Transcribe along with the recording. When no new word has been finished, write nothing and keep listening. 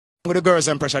with the girls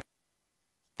and pressure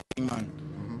thing, man.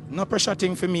 No pressure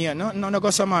thing for me. No go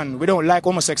some man. We don't like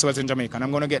homosexuals in Jamaica, and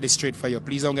I'm gonna get this straight for you.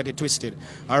 Please don't get it twisted.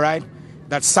 Alright?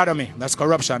 That's sodomy, that's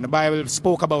corruption. The Bible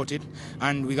spoke about it,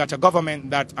 and we got a government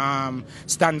that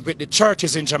stands with the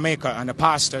churches in Jamaica and the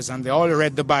pastors, and they all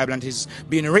read the Bible, and it's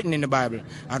being written in the Bible.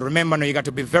 And remember now, you got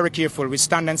to be very careful. We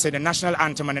stand and say the national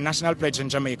anthem and the national pledge in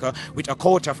Jamaica with a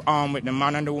coat of arms with the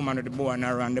man and the woman with the bow and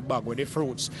around the bag with the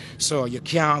fruits. So you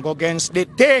can't go against the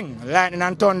thing, lightning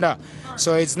and thunder.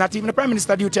 So it's not even the Prime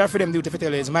Minister's duty or for them duty to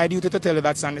tell you. It's my duty to tell you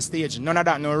that's on the stage. None of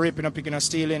that, no raping, no picking, no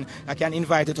stealing. I can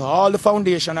invite you to all the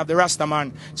foundation of the Rastaman,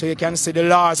 so you can see the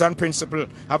laws and principle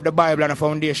of the Bible and the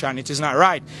foundation. It is not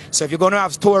right. So if you're going to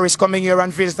have tourists coming here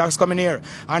and visitors coming here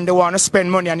and they want to spend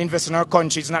money and invest in our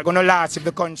country, it's not going to last if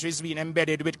the country is being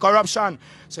embedded with corruption.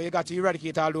 So you got to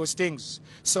eradicate all those things.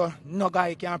 So no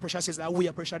guy can pressure says that we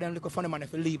are pressure them look funny man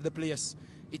if you leave the place.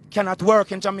 It cannot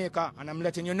work in Jamaica, and I'm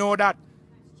letting you know that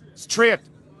straight.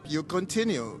 You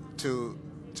continue to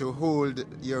hold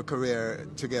your career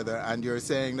together, and you're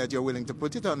saying that you're willing to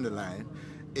put it on the line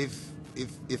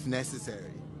if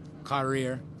necessary.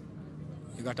 Career.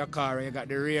 You got a car, you got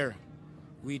the rear.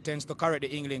 We tend to carry the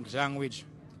English language.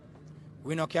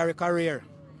 We not carry career.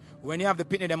 When you have the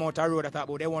pitney them out the road that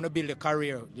about they want to build a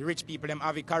career. The rich people them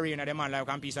have a career in them man like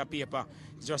a piece of paper.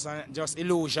 It's just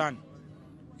illusion.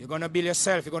 You're gonna build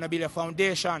yourself, you're gonna build a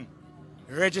foundation.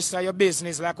 Register your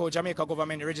business like how Jamaica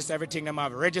government register everything them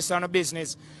have. Register on a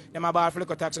business. Them about for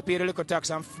liquor tax, you pay the liquor tax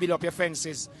and build up your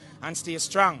fences and stay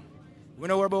strong. We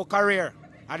know about career.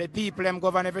 And the people them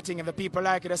govern everything. If the people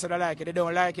like it, they say they like it. They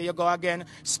don't like it, you go again,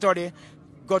 study,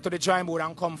 go to the drawing board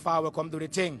and come forward, come do the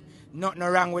thing. Nothing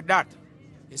wrong with that.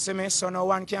 You see me? So no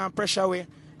one can pressure we.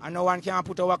 And no one can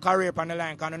put our career on the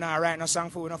line because no write no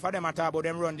song for enough of them at all about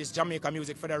them run this Jamaica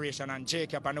Music Federation and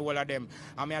Jacob and the whole of them.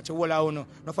 And me have to hold on.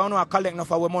 No for no collect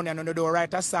enough of our money and no don't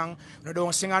write a song, no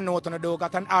don't sing a note, no don't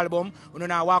got an album, no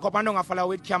not walk up and down and follow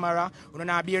with camera, no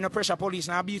not be no pressure police,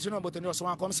 no beat you know, but you just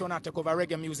want to come so not take over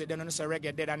reggae music, then you say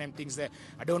reggae dead and them things there.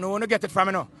 I don't know where to get it from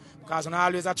you know. Because I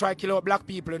always I try to kill out black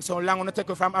people and so long when I take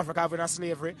it from Africa with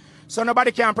slavery. So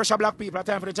nobody can pressure black people. It's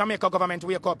time for the Jamaica government to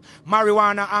wake up.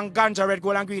 Marijuana and ganja, red,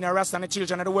 gold and green and rasta and the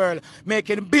children of the world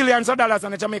making billions of dollars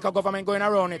and the Jamaica government going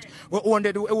around it. We own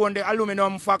the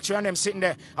aluminum factory and them sitting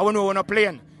there. I want to own a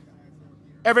plane.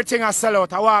 Everything I sell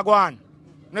out, I want to go on.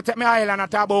 You take me island and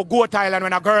talk about Goat Island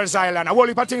when a girl's island. A whole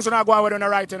heap of things when I go on with on the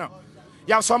right, you know.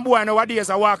 You have some boy nowadays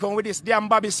that walk on with this damn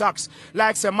Bobby socks.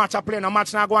 Like say match a plane, a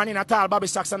match not going in at all, Bobby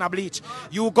socks and a bleach.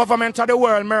 You government of the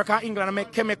world, America, England,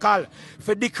 make chemical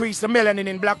for decrease the melanin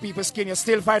in black people's skin. You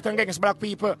still fighting against black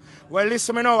people. Well,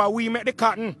 listen me now, we make the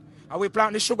cotton. And we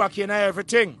plant the sugar cane and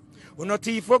everything. We not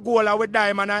thief for gold and we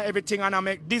diamond and everything and I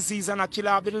make disease and I kill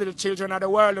off the little children of the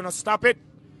world. You know, stop it.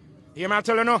 You hear me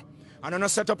tell you no? And you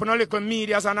set up no little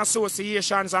medias and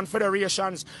associations and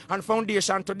federations and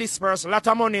foundations to disperse a lot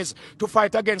of monies to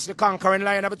fight against the conquering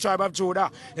lion of the tribe of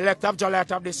Judah, elect of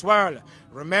Light of this world.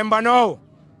 Remember now,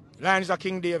 Lion is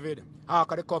King David, Ark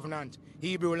of the Covenant,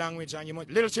 Hebrew language, and you must,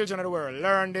 little children of the world,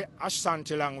 learn the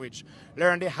Ashanti language,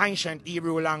 learn the ancient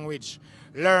Hebrew language,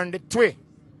 learn the Twi,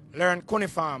 learn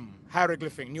cuneiform,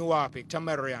 hieroglyphic, New Orpic,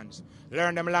 Tamarians,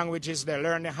 learn them languages there,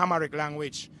 learn the Hamaric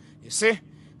language. You see?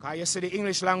 Because you see the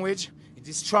English language, it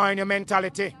is destroying your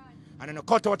mentality. And then you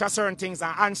cut out of certain things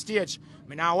and on stage.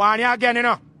 I now want you again, you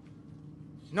know.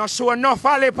 Not show enough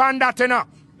all upon that, you know.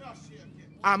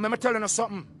 And I'm telling you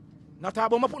something. Not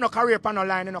about me put no career on the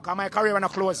line, you know, because my career is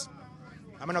not close.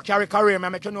 I'm not carry career, I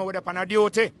make you know with on a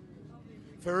duty.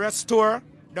 To restore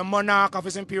the monarch of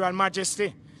his imperial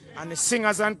majesty. And the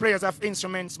singers and players of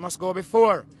instruments must go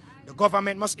before. The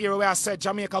government must hear where I said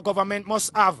Jamaica government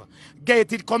must have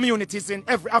gated communities in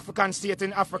every African state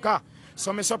in Africa.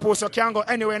 So I suppose you can't go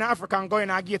anywhere in Africa and go in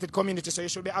a gated community, so you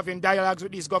should be having dialogues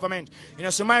with this government. You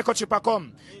know, so microchip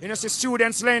come. You know, see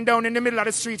students laying down in the middle of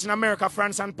the streets in America,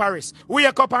 France and Paris.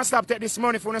 Wake up and stop take this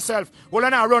money for yourself. Well,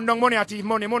 now run down money at thief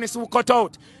money. Money is so cut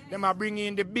out. Them are bringing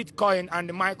in the Bitcoin and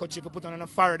the microchip put on the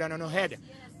forehead and on the head.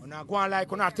 When I go on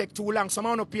like when I take too long, some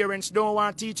of the parents don't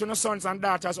want to teach their sons and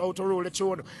daughters how to rule the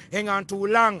children. Hang on too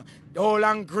long. The whole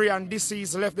hungry and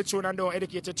disease left the children and don't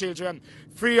educate the children.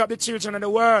 Free up the children of the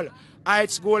world.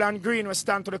 Heights, gold and green will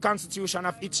stand to the constitution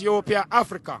of Ethiopia,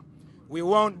 Africa. We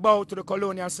won't bow to the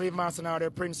colonial slave master and their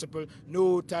principle,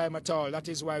 no time at all. That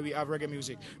is why we have reggae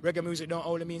music. Reggae music don't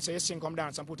only mean say you sing, come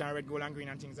dance and put on red, gold and green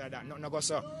and things like that. No go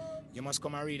so. You must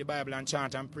come and read the Bible and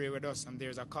chant and pray with us, and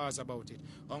there's a cause about it.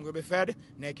 Hungry be fed,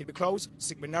 naked be clothed,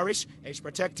 sick be nourished, age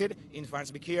protected, infants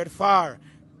be cared for.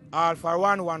 All for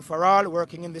one, one for all,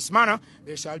 working in this manner,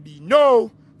 there shall be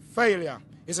no failure.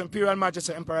 His Imperial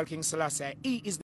Majesty Emperor King Selassie, he is